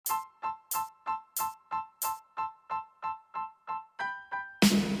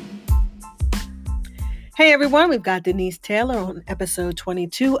Hey everyone, we've got Denise Taylor on episode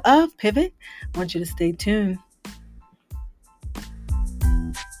 22 of Pivot. I want you to stay tuned.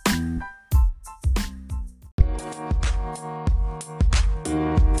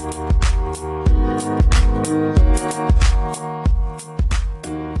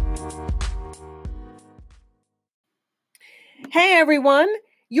 Hey everyone,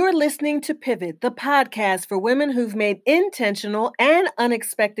 you're listening to Pivot, the podcast for women who've made intentional and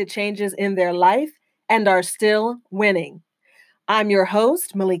unexpected changes in their life and are still winning. I'm your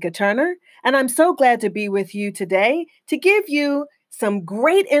host, Malika Turner, and I'm so glad to be with you today to give you some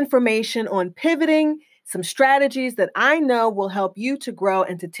great information on pivoting, some strategies that I know will help you to grow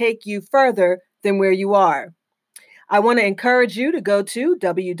and to take you further than where you are. I want to encourage you to go to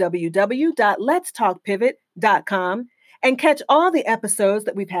www.letstalkpivot.com and catch all the episodes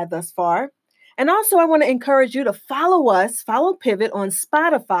that we've had thus far. And also, I want to encourage you to follow Pivot on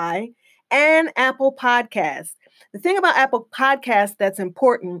Spotify and Apple Podcasts. The thing about Apple Podcasts that's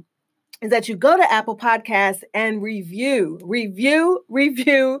important is that you go to Apple Podcasts and review,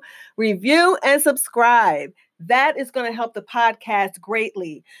 and subscribe. That is going to help the podcast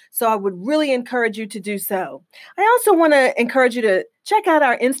greatly. So I would really encourage you to do so. I also want to encourage you to check out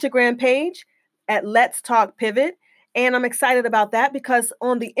our Instagram page at Let's Talk Pivot. And I'm excited about that because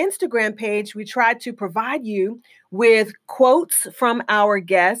on the Instagram page, we try to provide you with quotes from our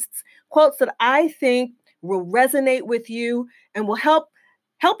guests, quotes that I think will resonate with you and will help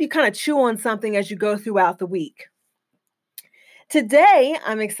you kind of chew on something as you go throughout the week. Today,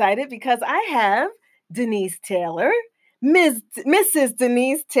 I'm excited because I have Denise Taylor, Mrs.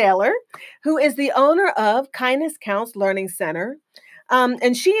 Denise Taylor, who is the owner of Kindness Counts Learning Center.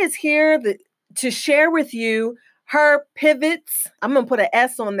 And she is here to share with you her pivots. I'm going to put an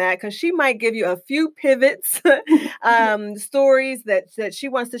S on that because she might give you a few pivots, stories that she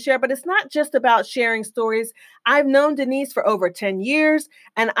wants to share. But it's not just about sharing stories. I've known Denise for over 10 years,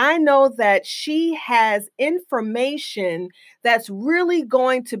 and I know that she has information that's really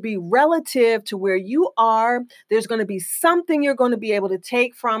going to be relative to where you are. There's going to be something you're going to be able to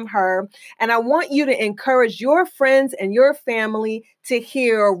take from her. And I want you to encourage your friends and your family to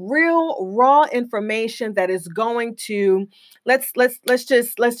hear real raw information that is going to let's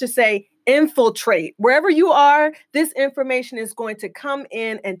just say infiltrate wherever you are. This information is going to come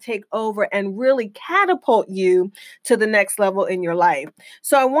in and take over and really catapult you to the next level in your life.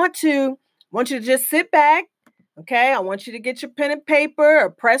 So I want you to just sit back. Okay, I want you to get your pen and paper or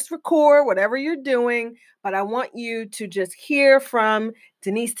press record, whatever you're doing. But I want you to just hear from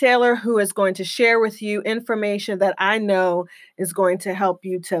Denise Taylor, who is going to share with you information that I know is going to help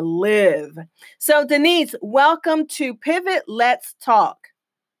you to live. So, Denise, welcome to Pivot. Let's talk.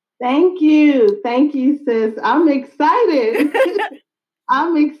 Thank you. Thank you, sis. I'm excited.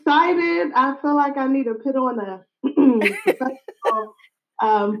 I'm excited. I feel like I need to put on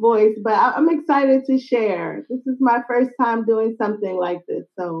a voice, but I'm excited to share. This is my first time doing something like this,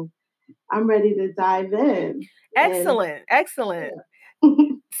 so I'm ready to dive in. Excellent. Yeah.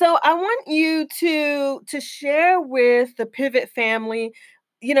 So I want you to share with the Pivot family,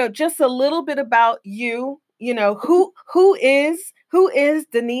 just a little bit about you. Who is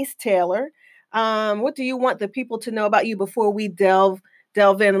Denise Taylor? What do you want the people to know about you before we delve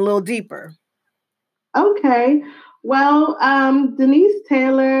in a little deeper? Okay. Well, Denise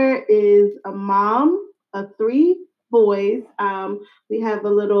Taylor is a mom of 3 boys. We have a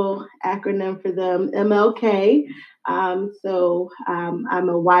little acronym for them, MLK. So I'm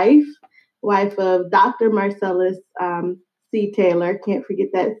a wife of Dr. Marcellus C. Taylor. Can't forget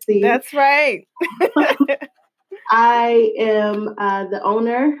that C. That's right. I am the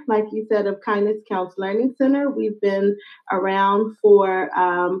owner, like you said, of Kindness Counts Learning Center. We've been around for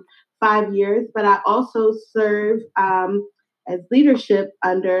 5 years, but I also serve as leadership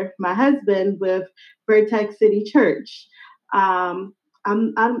under my husband with Vertex City Church. I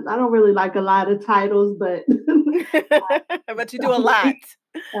don't really like a lot of titles, but but you do a lot.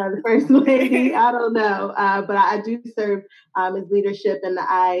 The first lady, I don't know, but I do serve as leadership, and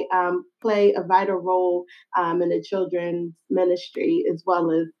I play a vital role in the children's ministry as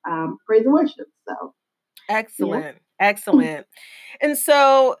well as praise and worship. So, excellent. Yeah. Excellent. And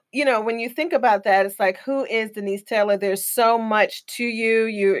so, when you think about that, it's like, who is Denise Taylor? There's so much to you.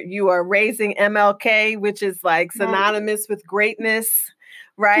 You are raising MLK, which is like synonymous with greatness,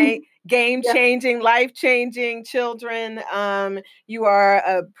 right? Game-changing, life-changing children. You are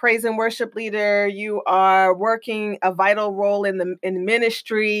a praise and worship leader. You are working a vital role in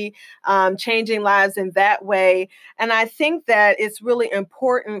ministry, changing lives in that way. And I think that it's really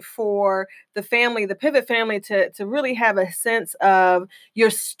important for the family, the Pivot family, to really have a sense of your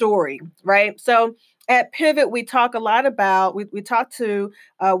story, right? So at Pivot, we talk a lot about, we talk to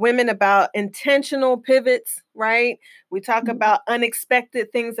women about intentional pivots, right? We talk about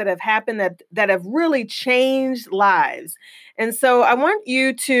unexpected things that have happened that have really changed lives. And so I want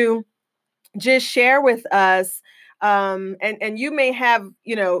you to just share with us, and you may have,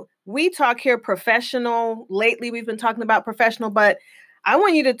 we talk here professional. Lately, we've been talking about professional, but I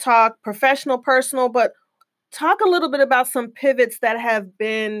want you to talk professional, personal, but talk a little bit about some pivots that have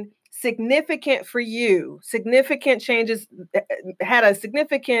been significant for you, significant changes, had a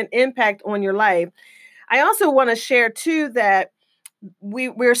significant impact on your life. I also want to share too that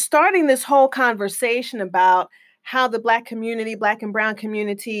we're starting this whole conversation about how the Black community, Black and Brown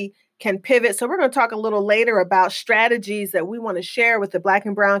community can pivot. So we're going to talk a little later about strategies that we want to share with the Black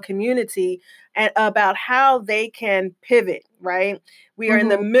and Brown community and about how they can pivot, right? We are in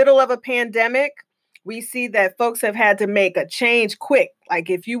the middle of a pandemic. We see that folks have had to make a change quick.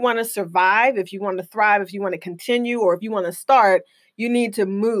 Like if you want to survive, if you want to thrive, if you want to continue, or if you want to start, you need to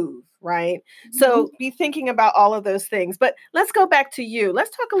move, right? So be thinking about all of those things. But let's go back to you.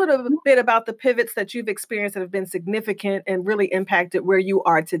 Let's talk a little bit about the pivots that you've experienced that have been significant and really impacted where you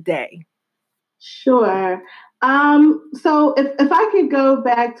are today. Sure. So if I could go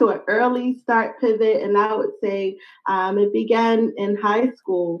back to an early start pivot, and I would say it began in high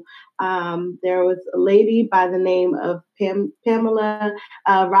school. There was a lady by the name of Pamela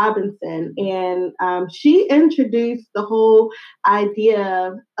Robinson, and she introduced the whole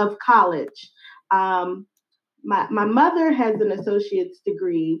idea of college. My mother has an associate's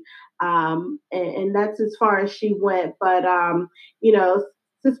degree, and that's as far as she went. But you know,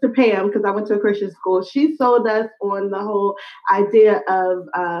 Sister Pam, because I went to a Christian school, she sold us on the whole idea of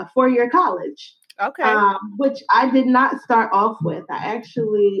 4-year college. Okay. Which I did not start off with. I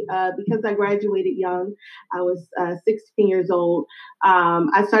actually, because I graduated young, I was 16 years old.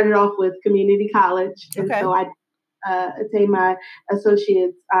 I started off with community college, and so I attained my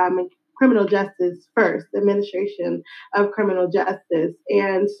associates in criminal justice first, administration of criminal justice.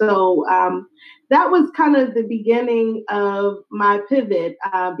 And so that was kind of the beginning of my pivot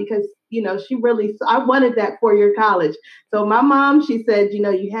because, she really, I wanted that 4-year college. So my mom, she said,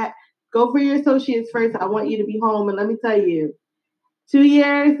 you had go for your associates first. I want you to be home. And let me tell you, 2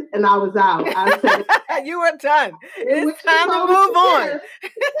 years and I was out. I said, you were done. It's time to move on.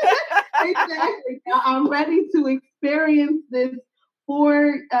 Exactly. I'm ready to experience this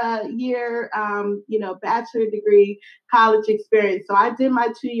 4-year, bachelor degree college experience. So I did my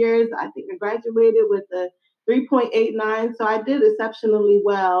 2 years. I think I graduated with a 3.89. So I did exceptionally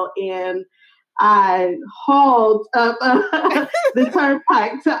well. And I hauled up the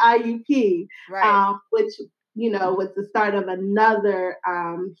turnpike to IUP, right. Which, was the start of another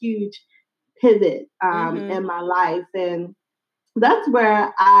huge pivot in my life. And that's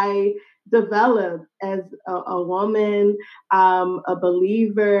where I developed as a woman, a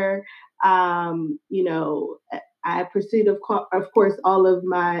believer. I pursued, of course, all of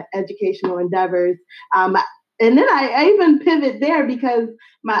my educational endeavors. And then I even pivot there because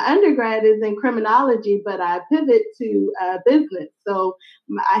my undergrad is in criminology, but I pivot to business. So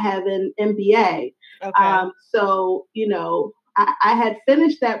I have an MBA. Okay. So, I had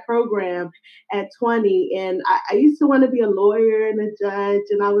finished that program at 20, and I used to want to be a lawyer and a judge.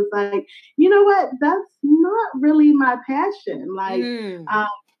 And I was like, you know what? That's not really my passion. Like,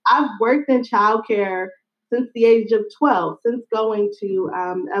 I've worked in childcare since the age of 12, since going to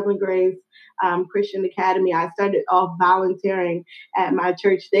Evelyn Graves Christian Academy. I started off volunteering at my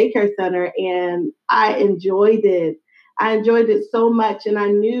church daycare center, and I enjoyed it. I enjoyed it so much, and I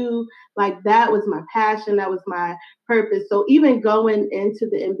knew like that was my passion, that was my purpose. So even going into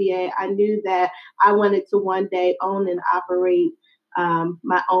the MBA, I knew that I wanted to one day own and operate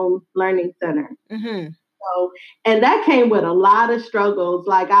my own learning center. Mm-hmm. So, and that came with a lot of struggles.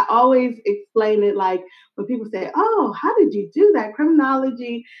 Like I always explain it like when people say, oh, how did you do that?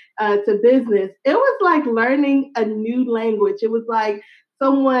 Criminology to business. It was like learning a new language. It was like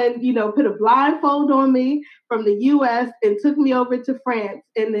someone, put a blindfold on me from the US and took me over to France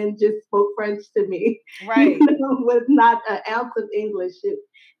and then just spoke French to me. Right. With not an ounce of English.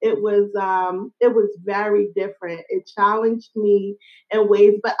 It was very different. It challenged me in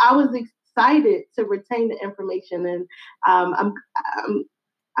ways, but I was excited to retain the information, and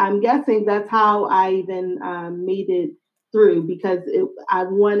I'm guessing that's how I even made it through because I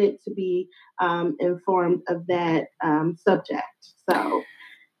wanted to be informed of that subject. So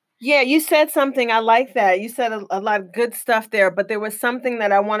Yeah, you said something. I like that. You said a lot of good stuff there, but there was something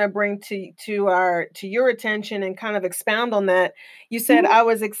that I want to bring to your attention and kind of expound on that. You said Mhm. I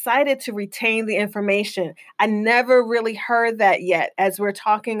was excited to retain the information. I never really heard that yet as we're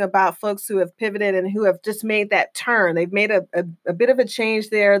talking about folks who have pivoted and who have just made that turn. They've made a bit of a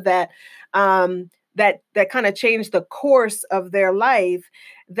change there that kind of changed the course of their life,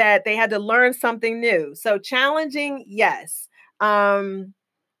 that they had to learn something new. So challenging, yes.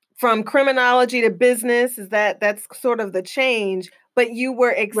 From criminology to business, is that's sort of the change, but you were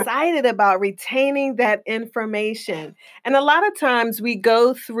Right. excited about retaining that information. And a lot of times we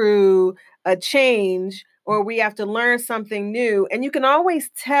go through a change or we have to learn something new, and you can always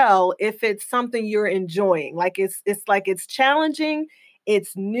tell if it's something you're enjoying. Like it's like it's challenging,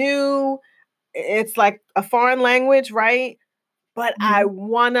 it's new, it's like a foreign language, right? But I Mhm.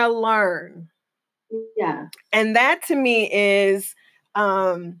 want to learn. Yeah. And that to me is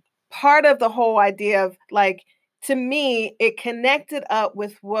um, part of the whole idea of like, to me, it connected up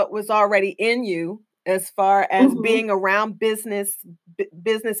with what was already in you as far as Mhm. being around business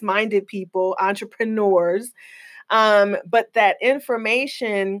minded people, entrepreneurs. But that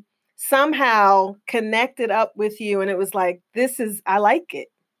information somehow connected up with you. And it was like, I like it.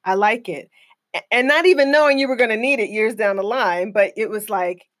 I like it. And not even knowing you were going to need it years down the line, but it was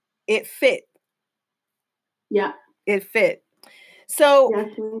like, it fit. Yeah. It fit. So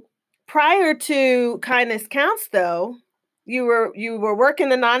Yes. Ma'am. prior to Kindness Counts, though, you were working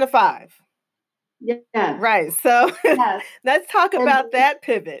the 9 to 5, Yes. right? So Yes. let's talk And about that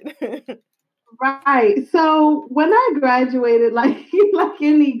pivot. right. So when I graduated, like like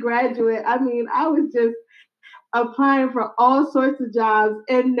any graduate, I mean, I was just applying for all sorts of jobs.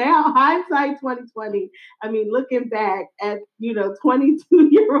 And now hindsight 2020, I mean, looking back at,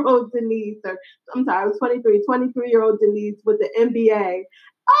 22-year-old Denise, or I'm sorry, I was 23-year-old Denise with the MBA.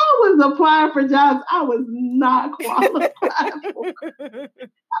 I was applying for jobs I was not qualified for.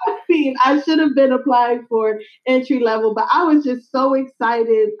 I mean, I should have been applying for entry level, but I was just so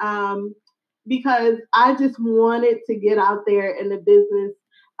excited because I just wanted to get out there in the business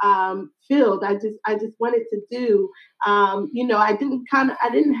field. I just wanted to do. I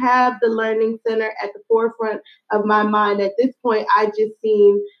didn't have the learning center at the forefront of my mind at this point. I just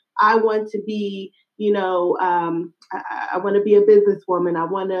seen I want to be. I want to be a businesswoman. I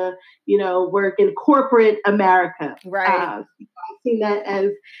want to, work in corporate America. Right. I've seen that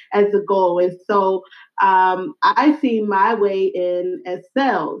as a goal, and so I see my way in as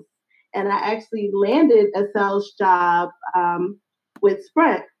sales, and I actually landed a sales job with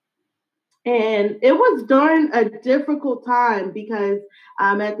Sprint. And it was during a difficult time because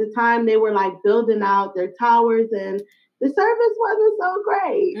at the time they were like building out their towers and the service wasn't so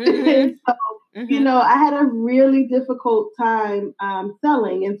great. Mm-hmm. And so, Mm-hmm. I had a really difficult time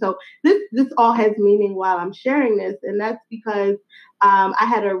selling. And so this all has meaning while I'm sharing this. And that's because I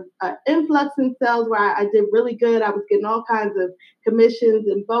had a influx in sales where I did really good. I was getting all kinds of commissions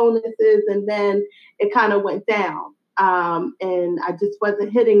and bonuses. And then it kind of went down and I just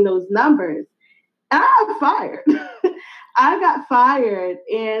wasn't hitting those numbers. And I got fired. I got fired,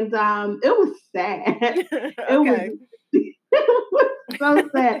 and it was sad. It was Okay. it was so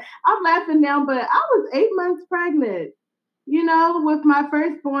sad. I'm laughing now, but I was 8 months pregnant, with my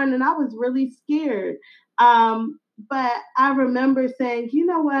firstborn, and I was really scared. But I remember saying, you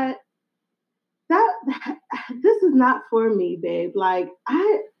know what, that this is not for me, babe. Like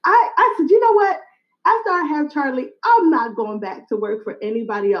I said, you know what? After I have Charlie, I'm not going back to work for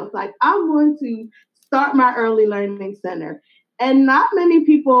anybody else. Like I'm going to start my early learning center. And not many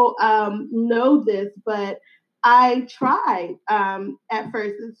people know this, but I tried at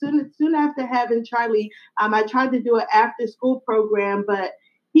first. Soon after having Charlie, I tried to do an after school program, but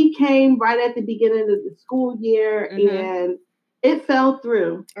he came right at the beginning of the school year, Mm-hmm. and it fell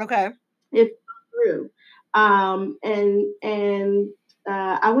through. Okay. It fell through. And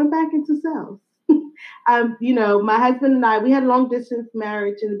I went back into sales. My husband and I, we had a long distance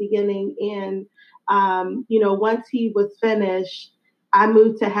marriage in the beginning, and once he was finished, I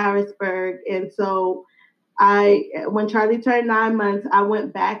moved to Harrisburg, and so when Charlie turned 9 months, I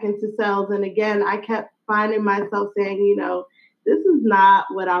went back into sales, and again, I kept finding myself saying, this is not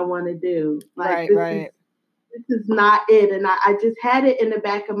what I want to do. Like Right. Right. this is not it. And I just had it in the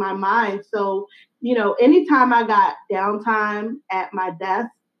back of my mind. So, anytime I got downtime at my desk,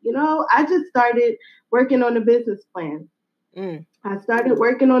 I just started working on a business plan. Mm. I started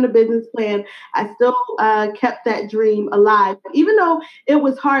working on a business plan. I still kept that dream alive, even though it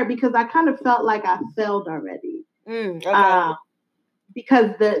was hard because I kind of felt like I failed already. Okay. Uh,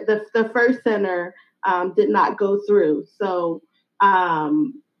 because the first center did not go through. So,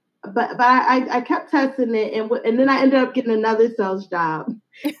 um, I kept testing it, and then I ended up getting another sales job.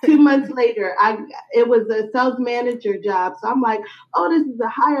 2 months later, it was a sales manager job. So I'm like, oh, this is a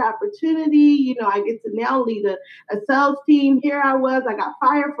higher opportunity. You know, I get to now lead a sales team. Here I got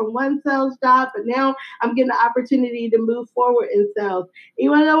fired from one sales job, but now I'm getting the opportunity to move forward in sales.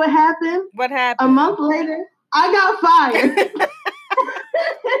 You want to know what happened? What happened? A month later, I got fired.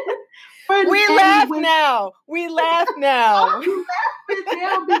 We laugh now. We laugh now. I'm laughing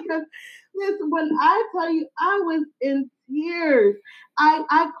now because listen, when I tell you, I was in tears.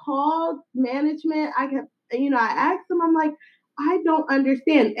 I called management. I asked them. I'm like, I don't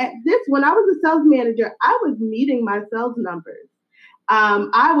understand. When I was a sales manager, I was meeting my sales numbers.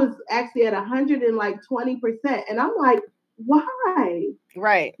 I was actually at 120%, and I'm like, why?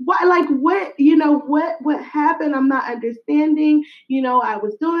 Right. Why? Like, what happened? I'm not understanding. I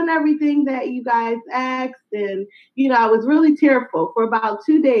was doing everything that you guys asked, and I was really tearful for about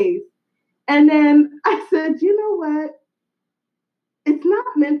 2 days. And then I said, you know what?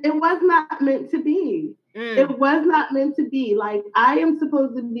 It was not meant to be. It was not meant to be. Like, I am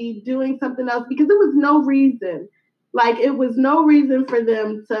supposed to be doing something else because there was no reason. Like, it was no reason for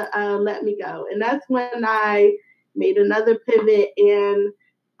them to let me go. And that's when I made another pivot. And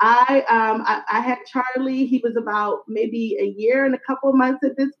I had Charlie. He was about maybe a year and a couple of months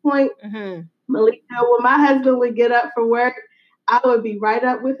at this point. Mm-hmm. Malika, when my husband would get up for work, I would be right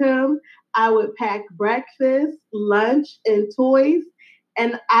up with him. I would pack breakfast, lunch, and toys.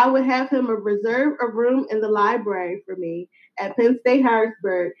 And I would have him reserve a room in the library for me at Penn State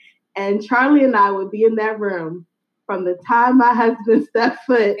Harrisburg. And Charlie and I would be in that room from the time my husband stepped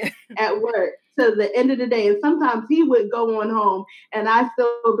foot at work to the end of the day. And sometimes he would go on home and I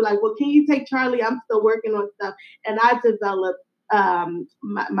still would be like, well, can you take Charlie? I'm still working on stuff. And I developed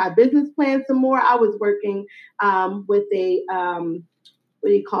my business plan some more. I was working with a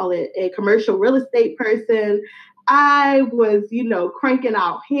a commercial real estate person. I was, cranking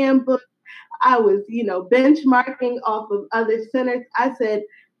out handbooks. I was, benchmarking off of other centers. I said,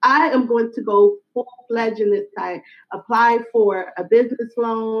 I am going to go full-fledged in this time. Apply for a business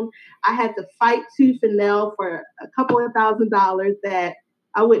loan. I had to fight tooth and nail for a couple of $1,000s that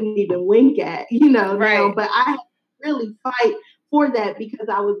I wouldn't even wink at, right. now. But I had to really fight for that because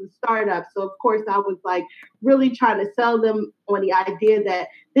I was a startup. So, of course, I was like really trying to sell them on the idea that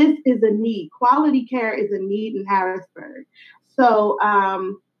this is a need. Quality care is a need in Harrisburg. So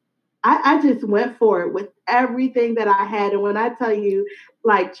I just went for it with everything that I had. And when I tell you,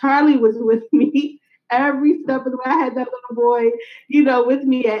 like, Charlie was with me every step of the way. I had that little boy, with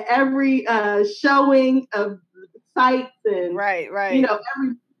me at every showing of sites and, right.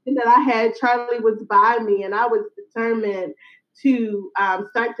 everything that I had, Charlie was by me, and I was determined to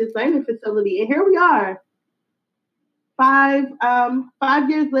start this learning facility. And here we are, 5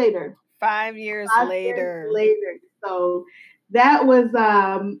 years later. 5 years later. So that was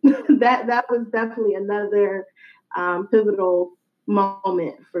that was definitely another pivotal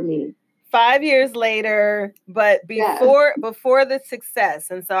moment for me. 5 years later, but before the success.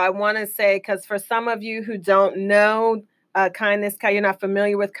 And so I want to say, because for some of you who don't know Kindness, you're not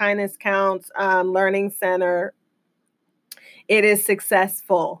familiar with Kindness Counts Learning Center, it is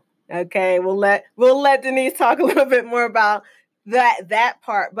successful. Okay, we'll let Denise talk a little bit more about that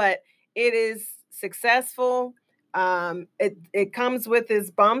part, but it is successful. It comes with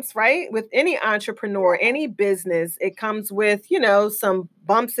its bumps, right? With any entrepreneur, any business, it comes with, some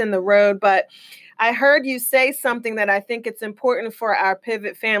bumps in the road. But I heard you say something that I think it's important for our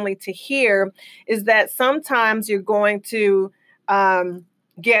Pivot family to hear, is that sometimes you're going to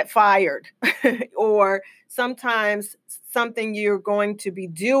get fired or sometimes something you're going to be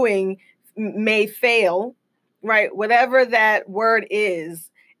doing may fail, right? Whatever that word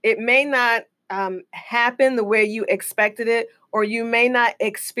is, it may not happen the way you expected it, or you may not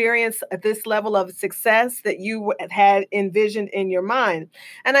experience this level of success that you had envisioned in your mind.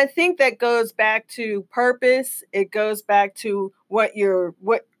 And I think that goes back to purpose. It goes back to what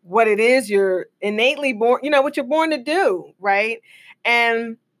it is you're innately born, what you're born to do, right?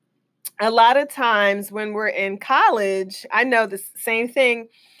 And a lot of times when we're in college, I know the same thing.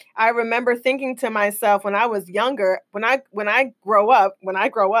 I remember thinking to myself when I was younger, when I grow up,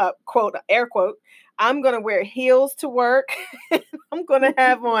 quote, air quote, I'm going to wear heels to work. I'm going to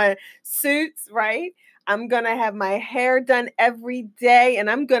have on suits, right? I'm going to have my hair done every day, and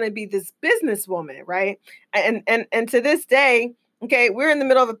I'm going to be this businesswoman, right? And to this day, okay, we're in the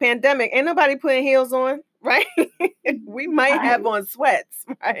middle of a pandemic. Ain't nobody putting heels on, right? We might have on sweats,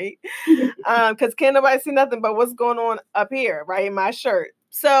 right? Because can't nobody see nothing but what's going on up here, right? In my shirt.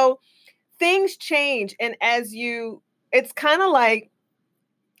 So things change. And it's kind of like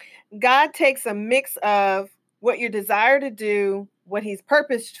God takes a mix of what you desire to do, what he's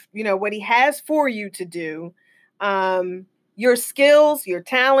purposed, what he has for you to do, your skills, your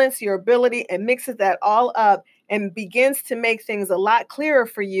talents, your ability, and mixes that all up and begins to make things a lot clearer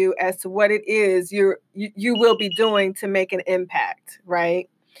for you as to what it is you will be doing to make an impact, right?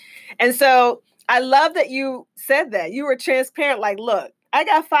 And so I love that you said that. You were transparent, like, look, I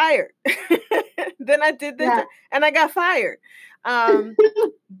got fired. Then I did this and I got fired.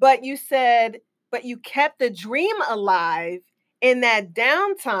 But you said, but you kept the dream alive in that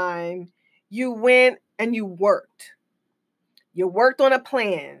downtime. You went and you worked. You worked on a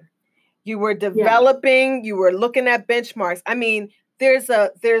plan. You were developing, you were looking at benchmarks. I mean, there's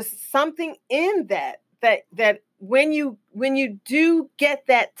something in that when you do get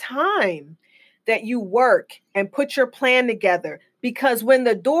that time that you work and put your plan together, because when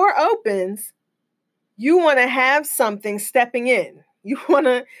the door opens, you want to have something stepping in. You want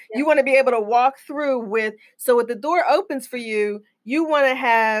to be able to walk through with, so when the door opens for you, you want to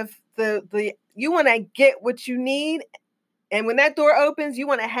have you want to get what you need. And when that door opens, you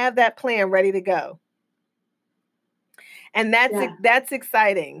want to have that plan ready to go. And that's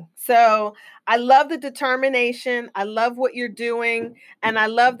exciting. So I love the determination. I love what you're doing. And I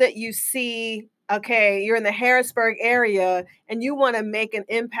love that you see, okay, you're in the Harrisburg area and you want to make an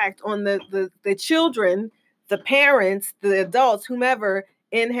impact on the children, the parents, the adults, whomever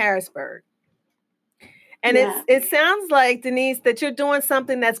in Harrisburg. And it sounds like, Denise, that you're doing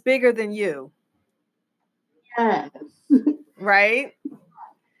something that's bigger than you. Yes. Right?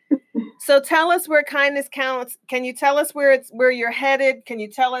 So tell us where Kindness Counts. Can you tell us where you're headed? Can you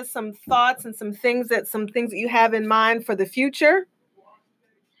tell us some thoughts and some things that you have in mind for the future?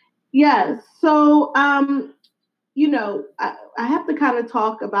 Yes. So, I have to kind of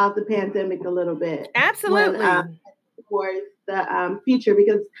talk about the pandemic a little bit. Absolutely. For the future,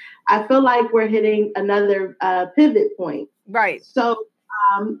 because I feel like we're hitting another pivot point. Right. So,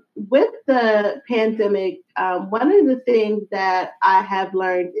 with the pandemic, one of the things that I have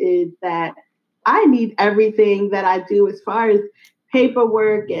learned is that I need everything that I do as far as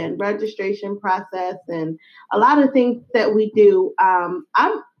paperwork and registration process and a lot of things that we do.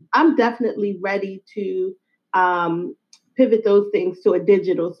 I'm definitely ready to pivot those things to a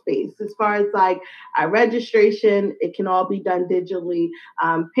digital space. As far as like our registration, it can all be done digitally.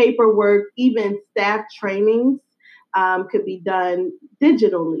 Paperwork, even staff trainings could be done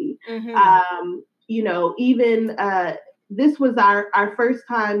digitally. Mm-hmm. Even this was our first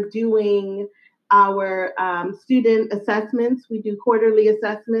time doing our student assessments. We do quarterly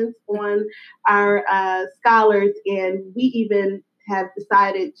assessments on our scholars, and we even have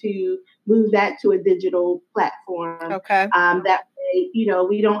decided to move that to a digital platform. Okay. That way,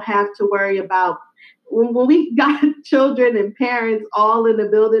 we don't have to worry about when we got children and parents all in the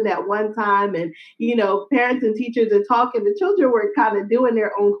building at one time, and parents and teachers are talking, the children were kind of doing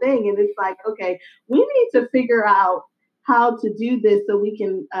their own thing, and it's like, okay, we need to figure out how to do this so we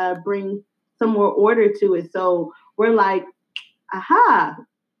can bring some more order to it. So we're like, aha,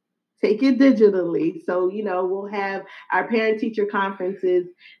 take it digitally. So, we'll have our parent-teacher conferences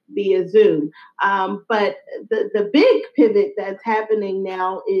via Zoom. But the big pivot that's happening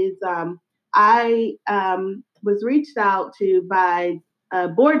now is I was reached out to by a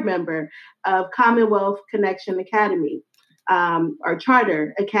board member of Commonwealth Connection Academy, or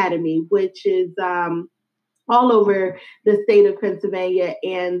Charter Academy, which is all over the state of Pennsylvania,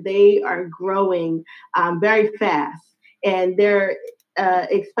 and they are growing very fast. And they're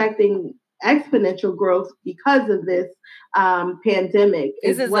expecting exponential growth because of this pandemic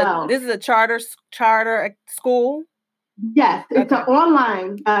as well. This is a charter school? Yes, it's an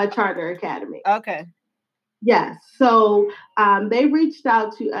online charter academy. Okay. Yes. So they reached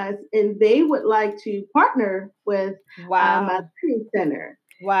out to us, and they would like to partner with my training center.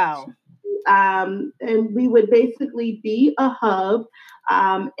 Wow. And we would basically be a hub,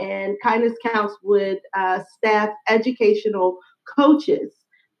 and Kindness Counts would staff educational coaches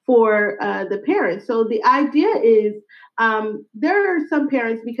for the parents. So the idea is there are some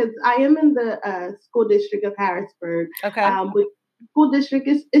parents, because I am in the school district of Harrisburg. Okay. Which school district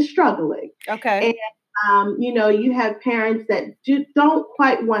is struggling. Okay. And you have parents that don't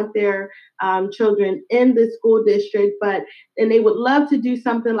quite want their children in the school district, and they would love to do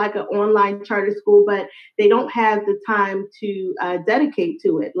something like an online charter school, but they don't have the time to dedicate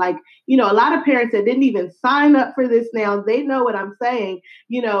to it. Like, a lot of parents that didn't even sign up for this now, they know what I'm saying,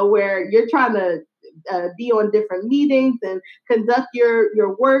 where you're trying to be on different meetings and conduct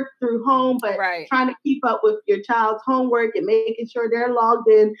your work through home, but trying to keep up with your child's homework and making sure they're logged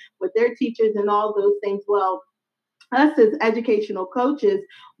in with their teachers and all those things. Well, us as educational coaches,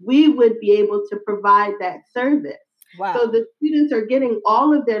 we would be able to provide that service. Wow. So the students are getting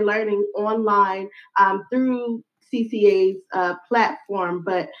all of their learning online through CCA's platform,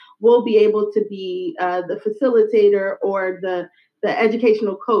 but we'll be able to be the facilitator or the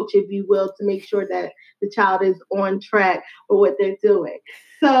educational coach, if you will, to make sure that the child is on track for what they're doing.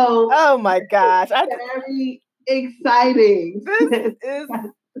 So, oh my gosh, very exciting. This is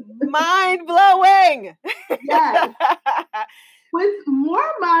mind blowing. Yes. What's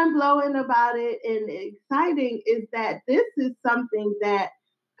more mind blowing about it and exciting is that this is something that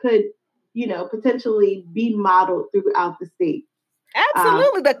could, potentially be modeled throughout the state.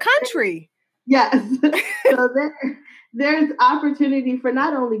 Absolutely, the country. Yes. So there's opportunity for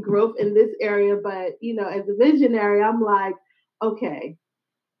not only growth in this area, but as a visionary, I'm like, okay,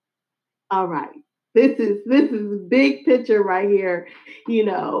 all right. This is big picture right here.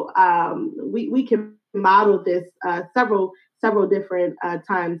 We can model this several different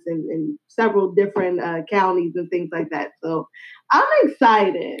times in several different counties and things like that. So I'm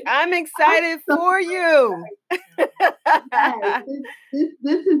excited. I'm excited for you. Yes,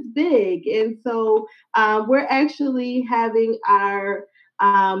 this is big. And so we're actually having our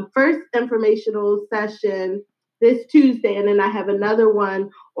first informational session this Tuesday, and then I have another one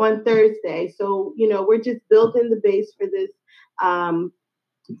on Thursday. So, we're just building the base for this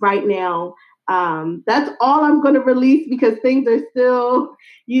right now. That's all I'm going to release because things are still,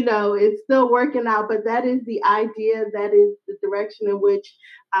 it's still working out. But that is the idea. That is the direction in which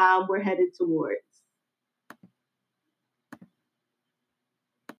we're headed towards.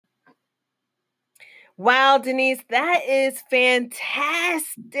 Wow, Denise, that is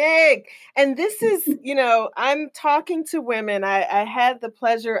fantastic. And this is, I'm talking to women. I had the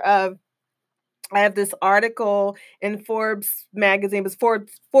pleasure of, I have this article in Forbes magazine, it was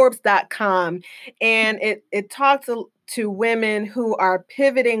Forbes.com, and it talks to women who are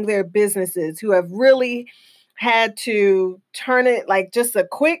pivoting their businesses, who have really had to turn it like just a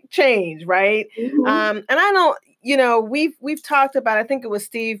quick change, right? Mm-hmm. And I don't, we've talked about, I think it was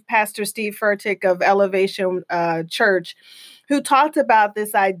Pastor Steve Furtick of Elevation Church, who talked about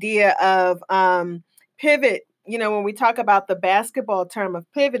this idea of pivot. When we talk about the basketball term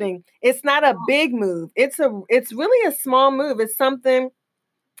of pivoting, it's not a big move. It's really a small move. It's something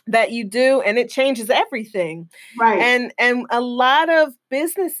that you do and it changes everything. Right. And a lot of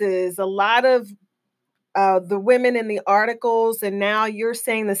businesses, a lot of the women in the articles, and now you're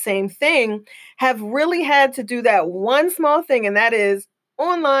saying the same thing, have really had to do that one small thing, and that is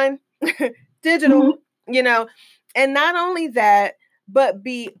online, digital, Mm-hmm. And not only that, but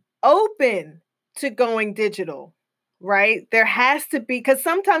be open to going digital, right? There has to be, because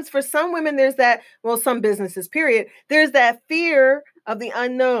sometimes for some women, there's that, well, some businesses, period, there's that fear of the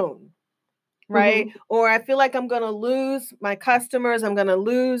unknown, right? Mm-hmm. Or I feel like I'm going to lose my customers. I'm going to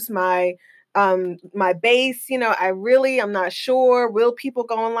lose my base. I'm not sure. Will people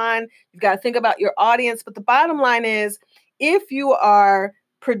go online? You've got to think about your audience. But the bottom line is, if you are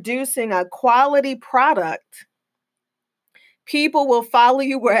producing a quality product, people will follow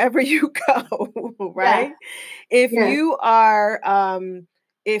you wherever you go, right? Yeah.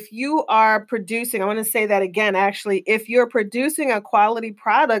 If you are producing, I want to say that again, actually, if you're producing a quality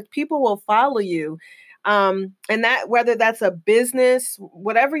product, people will follow you. And that, whether that's a business,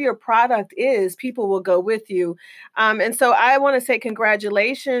 whatever your product is, people will go with you. And so I want to say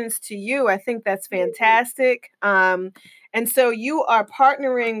congratulations to you. I think that's fantastic. And so you are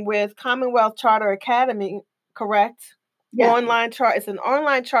partnering with Commonwealth Charter Academy, correct? Yes. It's an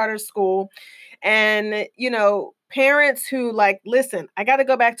online charter school. And, parents who listen, I got to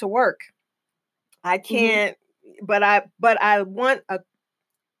go back to work. I can't, but I want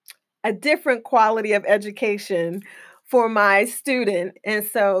a different quality of education for my student. And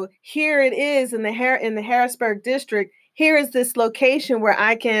so here it is in the Harrisburg district. Here is this location where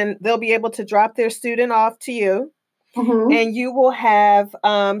they'll be able to drop their student off to you. Mm-hmm. And you will have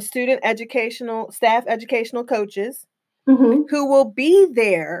staff educational coaches who will be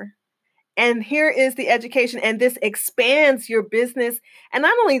there. And here is the education. And this expands your business. And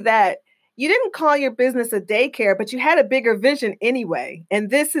not only that, you didn't call your business a daycare, but you had a bigger vision anyway. And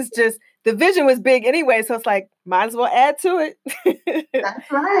this is just, the vision was big anyway. So it's like, might as well add to it.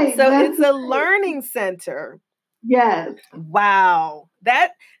 That's right. So it's a learning center. Yes. Wow.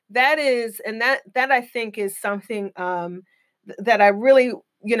 That is, and that I think is something that I really,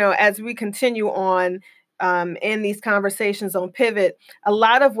 as we continue on in these conversations on Pivot, a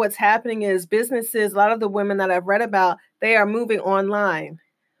lot of what's happening is businesses, a lot of the women that I've read about, they are moving online.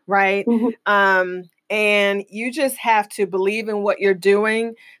 Right. and you just have to believe in what you're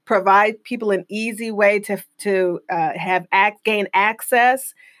doing, provide people an easy way to gain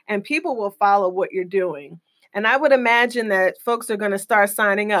access, and people will follow what you're doing. And I would imagine that folks are going to start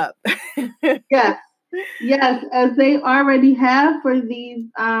signing up. Yes. Yes, as they already have for these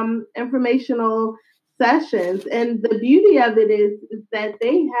informational sessions. And the beauty of it is that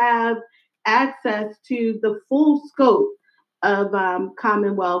they have access to the full scope of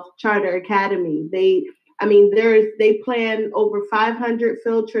Commonwealth Charter Academy. They plan over 500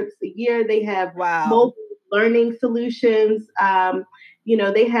 field trips a year. They have mobile learning solutions.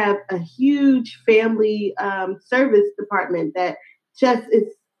 They have a huge family service department that just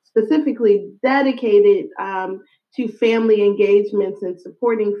is specifically dedicated to family engagements and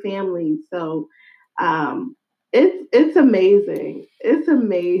supporting families. So it's amazing. It's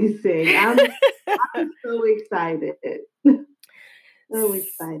amazing. I'm so excited. So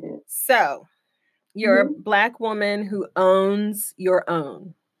excited. So you're a Black woman who owns your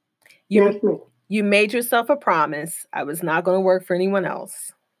own. Yes, ma'am. You made yourself a promise. I was not going to work for anyone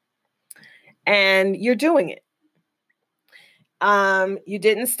else. And you're doing it. You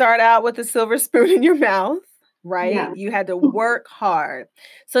didn't start out with a silver spoon in your mouth, right? Yeah. You had to work hard.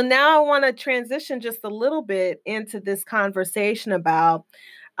 So now I want to transition just a little bit into this conversation about,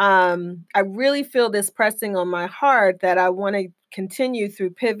 I really feel this pressing on my heart that I want to continue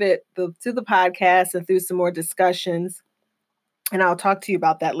through Pivot, through the podcast and through some more discussions. And I'll talk to you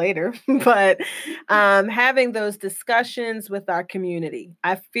about that later. But having those discussions with our community,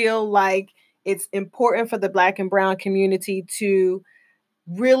 I feel like it's important for the Black and Brown community to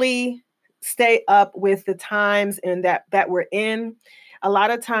really stay up with the times and that we're in. A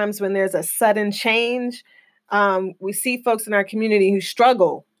lot of times when there's a sudden change, we see folks in our community who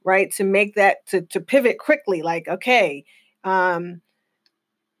struggle, right, to make that, to pivot quickly. Like, okay,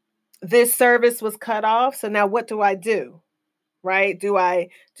 this service was cut off, so now what do I do? Right? Do I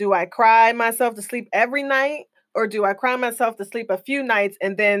cry myself to sleep every night, or do I cry myself to sleep a few nights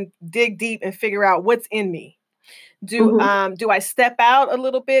and then dig deep and figure out what's in me? Do I step out a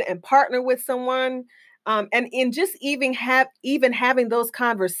little bit and partner with someone? And in just even having those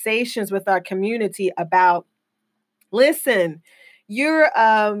conversations with our community about, listen, you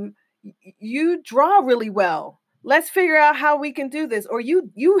draw really well. Let's figure out how we can do this. Or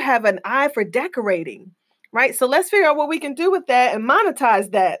you have an eye for decorating. Right. So let's figure out what we can do with that and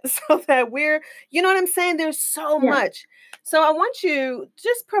monetize that so that we're, you know what I'm saying? There's so much. So I want you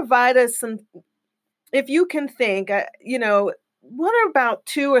just provide us some, if you can think, what are about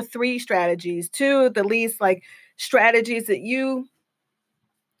 2 or 3 strategies, 2 at the least, like strategies that you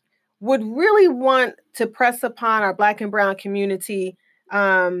would really want to press upon our Black and Brown community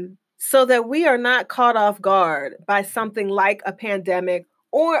so that we are not caught off guard by something like a pandemic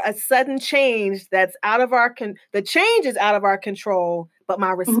or a sudden change that's out of the change is out of our control, but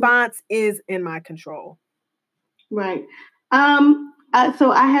my response is in my control. Right.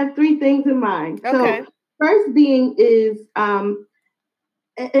 So I have 3 things in mind. Okay. So first being is, and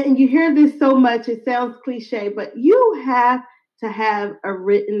you hear this so much, it sounds cliche, but you have to have a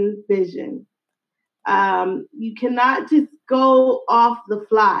written vision. You cannot just go off the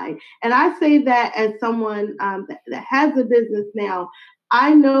fly. And I say that as someone that has a business now.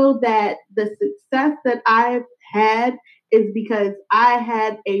 I know that the success that I've had is because I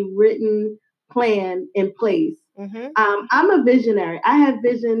had a written plan in place. I'm a visionary. I have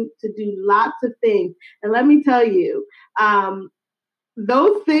vision to do lots of things. And let me tell you,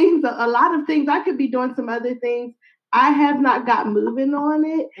 those things, a lot of things, I could be doing some other things. I have not got moving on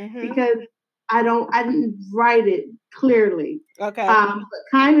it because I didn't write it clearly. Okay. But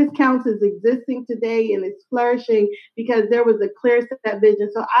Kindness Counts is existing today and it's flourishing because there was a clear set vision.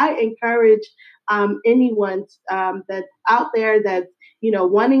 So I encourage anyone that's out there that's,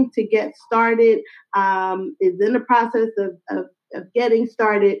 wanting to get started, is in the process of getting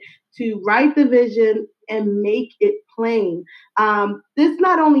started, to write the vision and make it plain. This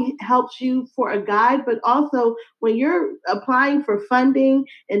not only helps you for a guide, but also when you're applying for funding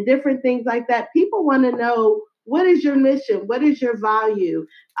and different things like that, people want to know, what is your mission? What is your value?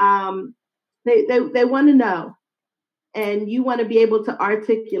 They want to know, and you want to be able to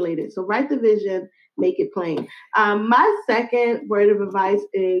articulate it. So write the vision, make it plain. My second word of advice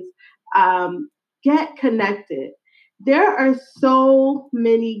is get connected. There are so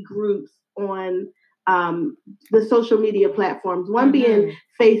many groups on the social media platforms, one being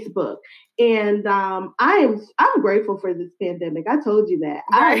Facebook. And I'm grateful for this pandemic. I told you that.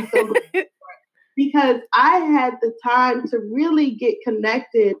 I am so grateful because I had the time to really get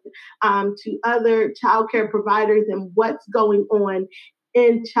connected to other childcare providers and what's going on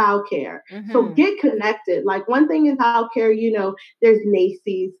in childcare. So get connected. Like one thing in childcare, there's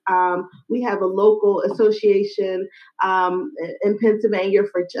NACES. We have a local association in Pennsylvania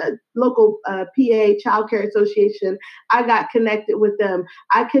for local PA Childcare Association. I got connected with them.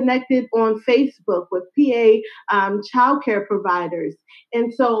 I connected on Facebook with PA childcare providers.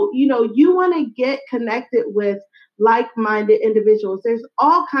 And so, you want to get connected with like-minded individuals. There's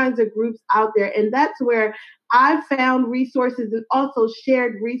all kinds of groups out there. And that's where I found resources and also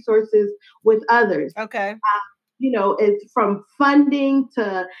shared resources with others. Okay. It's from funding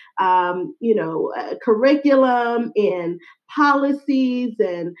to, curriculum and policies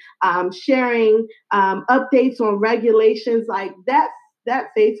and sharing updates on regulations like that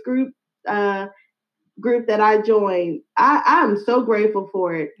faith group that I joined. I'm so grateful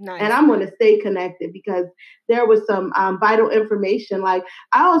for it. Nice. And I'm going to stay connected because there was some vital information. Like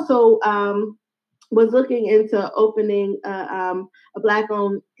I also was looking into opening a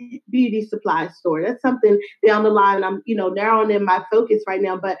Black-owned beauty supply store. That's something down the line. I'm, narrowing in my focus right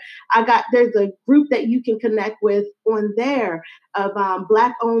now. But there's a group that you can connect with on there of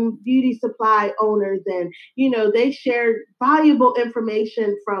Black-owned beauty supply owners, and they share valuable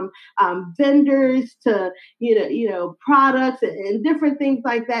information from vendors to products and different things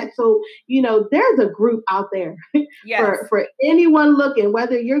like that. So there's a group out there yes. for anyone looking,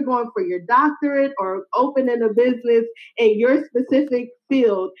 whether you're going for your doctorate or opening a business in your specific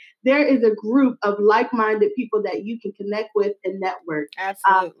field. There is a group of like-minded people that you can connect with and network.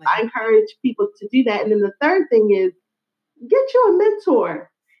 Absolutely. I encourage people to do that. And then the third thing is get you a mentor.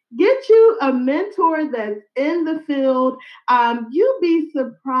 Get you a mentor that's in the field. You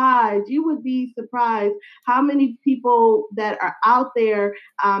would be surprised how many people that are out there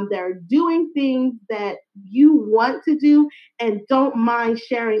that are doing things that you want to do and don't mind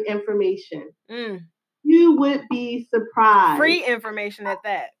sharing information. You would be surprised. Free information at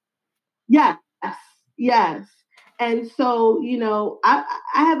that. Yes. And so, I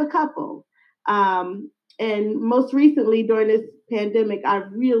have a couple. And most recently during this pandemic, I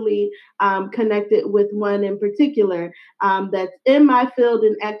really connected with one in particular that's in my field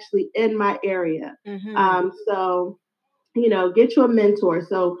and actually in my area. So, get you a mentor.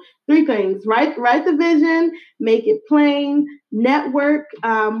 So 3 things: write the vision, make it plain, network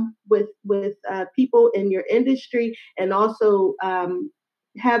with people in your industry, and also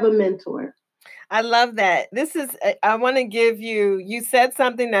have a mentor. I love that. I want to give you said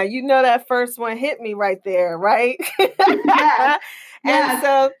something now, that first one hit me right there, right? Yes. And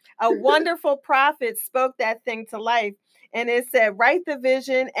so a wonderful prophet spoke that thing to life. And it said, write the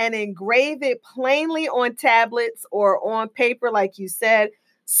vision and engrave it plainly on tablets or on paper, like you said,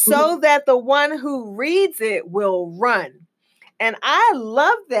 so that the one who reads it will run. And I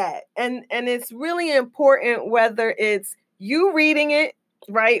love that. And it's really important whether it's you reading it,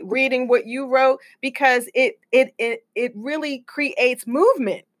 right? Reading what you wrote, because it really creates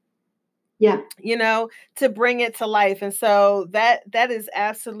movement. Yeah. To bring it to life. And so that is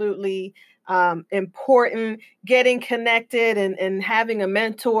absolutely important, getting connected and having a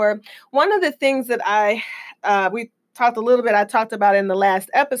mentor. One of the things that I talked about in the last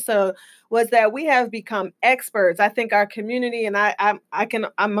episode was that we have become experts. I think our community, and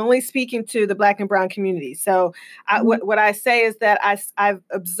I'm only speaking to the Black and Brown community. So what I say is that I've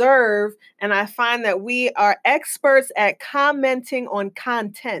observed and I find that we are experts at commenting on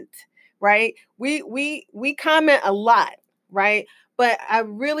content, right? We comment a lot, right? But I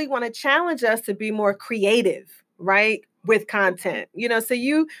really want to challenge us to be more creative, right? With content, so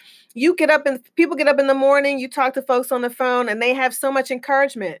you get up and people get up in the morning, you talk to folks on the phone and they have so much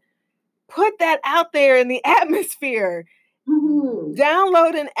encouragement. Put that out there in the atmosphere.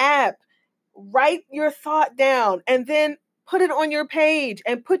 Download an app, write your thought down, and then put it on your page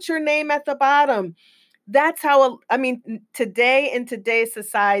and put your name at the bottom. That's how, today in today's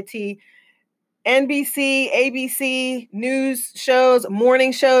society, NBC, ABC, news shows,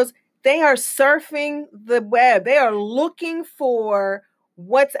 morning shows, they are surfing the web. They are looking for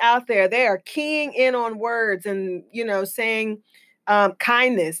what's out there. They are keying in on words and, saying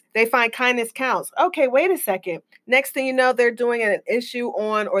kindness. They find kindness counts. Okay, wait a second. Next thing you know, they're doing an issue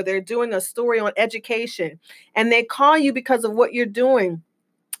on, or they're doing a story on education, and they call you because of what you're doing.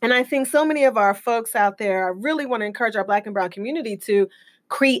 And I think so many of our folks out there, I really want to encourage our Black and Brown community to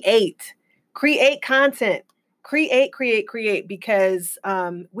create content. Create, because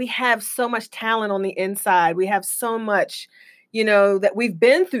we have so much talent on the inside. We have so much, that we've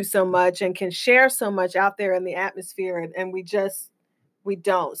been through so much and can share so much out there in the atmosphere. And we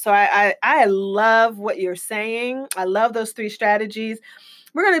don't. So I love what you're saying. I love those 3 strategies.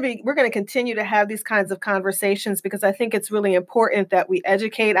 we're going to continue to have these kinds of conversations because I think it's really important that we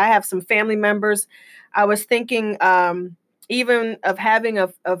educate. I have some family members. I was thinking even of having a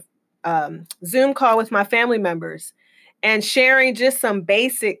Zoom call with my family members and sharing just some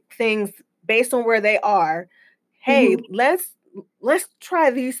basic things based on where they are. Hey, let's try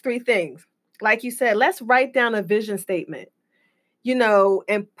these 3 things. Like you said, let's write down a vision statement,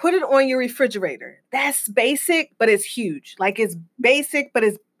 and put it on your refrigerator. That's basic, but it's huge. Like it's basic, but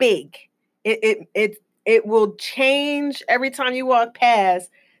it's big. It will change every time you walk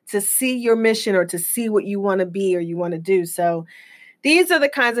past to see your mission or to see what you want to be or you want to do. So these are the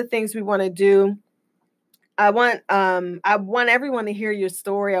kinds of things we want to do. I want everyone to hear your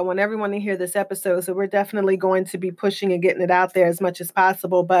story. I want everyone to hear this episode. So we're definitely going to be pushing and getting it out there as much as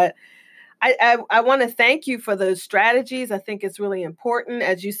possible. But I want to thank you for those strategies. I think it's really important.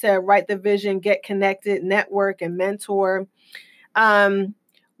 As you said, write the vision, get connected, network, and mentor.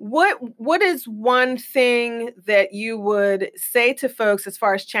 What is one thing that you would say to folks as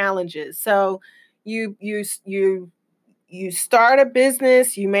far as challenges? So you start a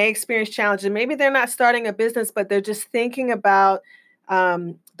business, you may experience challenges. Maybe they're not starting a business, but they're just thinking about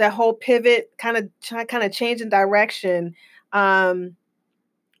that whole pivot, kind of change in direction.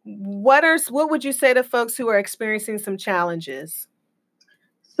 What would you say to folks who are experiencing some challenges?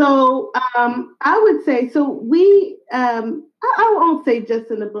 So I would say, we, I won't say just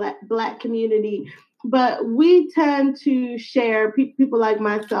in the black community, but we tend to share people like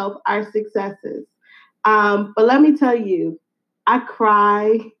myself, our successes. But let me tell you, I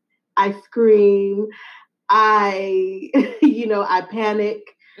cry, I scream, I panic.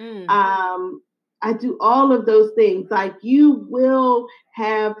 I do all of those things. Like, you will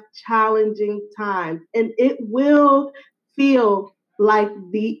have challenging times, and it will feel like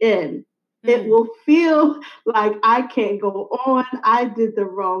the end. It will feel like I can't go on. I did the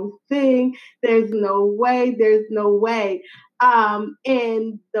wrong thing. There's no way.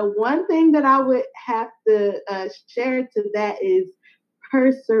 And the one thing that I would have to share to that is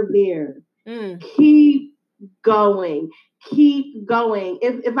persevere. Keep going.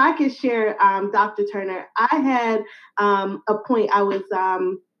 If I could share, Dr. Turner, I had a point. I was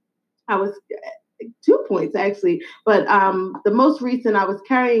 2 points actually, but the most recent, I was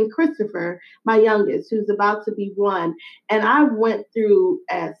carrying Christopher, my youngest, who's about to be 1, and I went through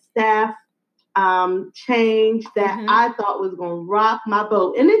a staff change that I thought was going to rock my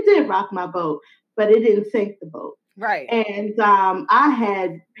boat, and it did rock my boat, but it didn't sink the boat. Right. And I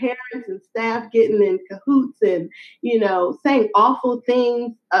had parents and staff getting in cahoots and, saying awful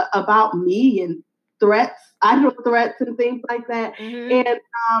things about me and threats, idle threats and things like that. And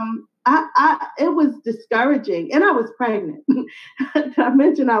it was discouraging. And I was pregnant. I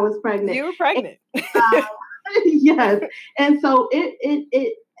mentioned I was pregnant. You were pregnant. Yes. And so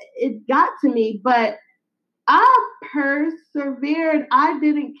it got to me, but I persevered. I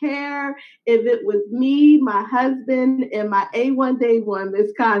didn't care if it was me, my husband, and my A1 Day 1,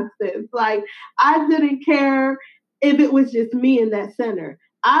 Miss Constance. Like, I didn't care if it was just me in that center.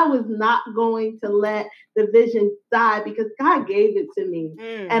 I was not going to let the vision die because God gave it to me.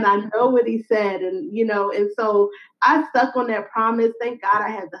 And I know what he said. And, and so I stuck on that promise. Thank God I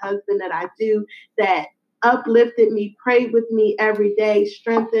had the husband that I do, that uplifted me, prayed with me every day,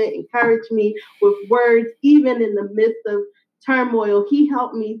 strengthened, encouraged me with words, even in the midst of turmoil. He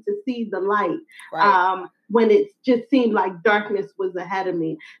helped me to see the light when it just seemed like darkness was ahead of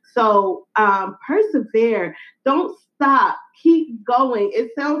me. So persevere. Don't stop. Keep going. It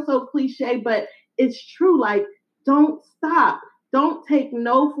sounds so cliche, but it's true. Like, don't stop. Don't take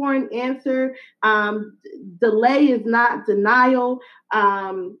no for an answer. Delay is not denial.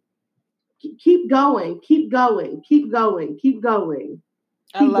 Keep going.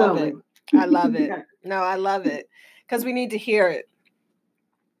 I love it. No, I love it because we need to hear it.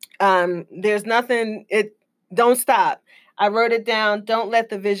 There's nothing. Don't stop. I wrote it down. Don't let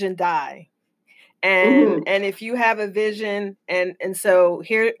the vision die. And if you have a vision, and so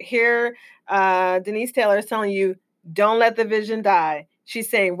here, Denise Taylor is telling you, don't let the vision die. She's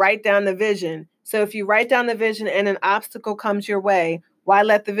saying, write down the vision. So if you write down the vision and an obstacle comes your way, why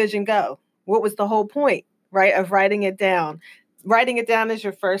let the vision go? What was the whole point, right, of writing it down? Writing it down is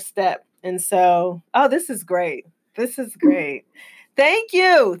your first step. And so, this is great. Thank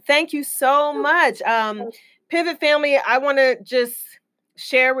you. Thank you so much. Pivot family, I want to just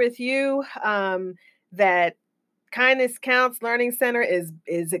share with you that Kindness Counts Learning Center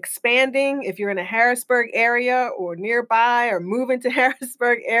is expanding. If you're in the Harrisburg area or nearby or moving to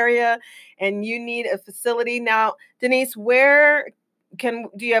Harrisburg area and you need a facility. Now, Denise, do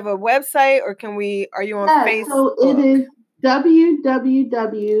you have a website or are you on Facebook? So it is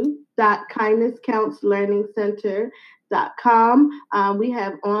www.kindnesscountslearningcenter.com. We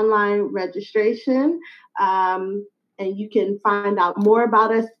have online registration, and you can find out more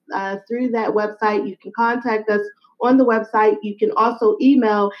about us through that website. You can contact us on the website. You can also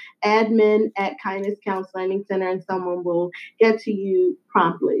email admin@Kindness Counts Learning Center, and someone will get to you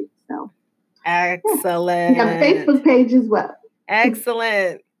promptly. So, excellent. We have a Facebook page as well.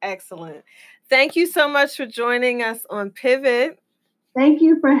 Excellent. Excellent. Thank you so much for joining us on Pivot. Thank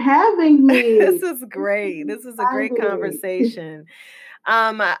you for having me. This is great. This is a great conversation.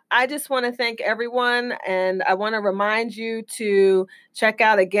 I just want to thank everyone, and I want to remind you to check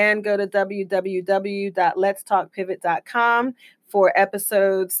out again, go to www.letstalkpivot.com for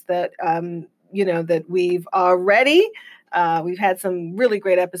episodes that, that we've already, we've had some really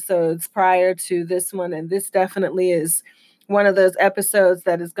great episodes prior to this one. And this definitely is one of those episodes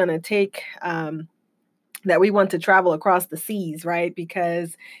that is going to take, that we want to travel across the seas, right?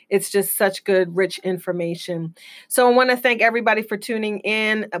 Because it's just such good, rich information. So I want to thank everybody for tuning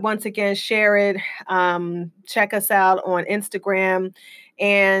in. Once again, share it. Check us out on Instagram.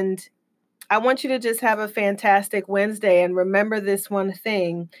 And I want you to just have a fantastic Wednesday. And remember this one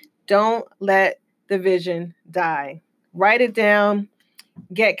thing: don't let the vision die. Write it down,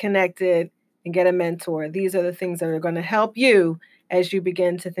 get connected, and get a mentor. These are the things that are going to help you as you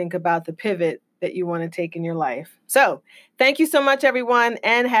begin to think about the pivot that you want to take in your life. So thank you so much, everyone,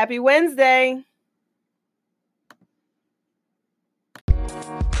 and happy Wednesday.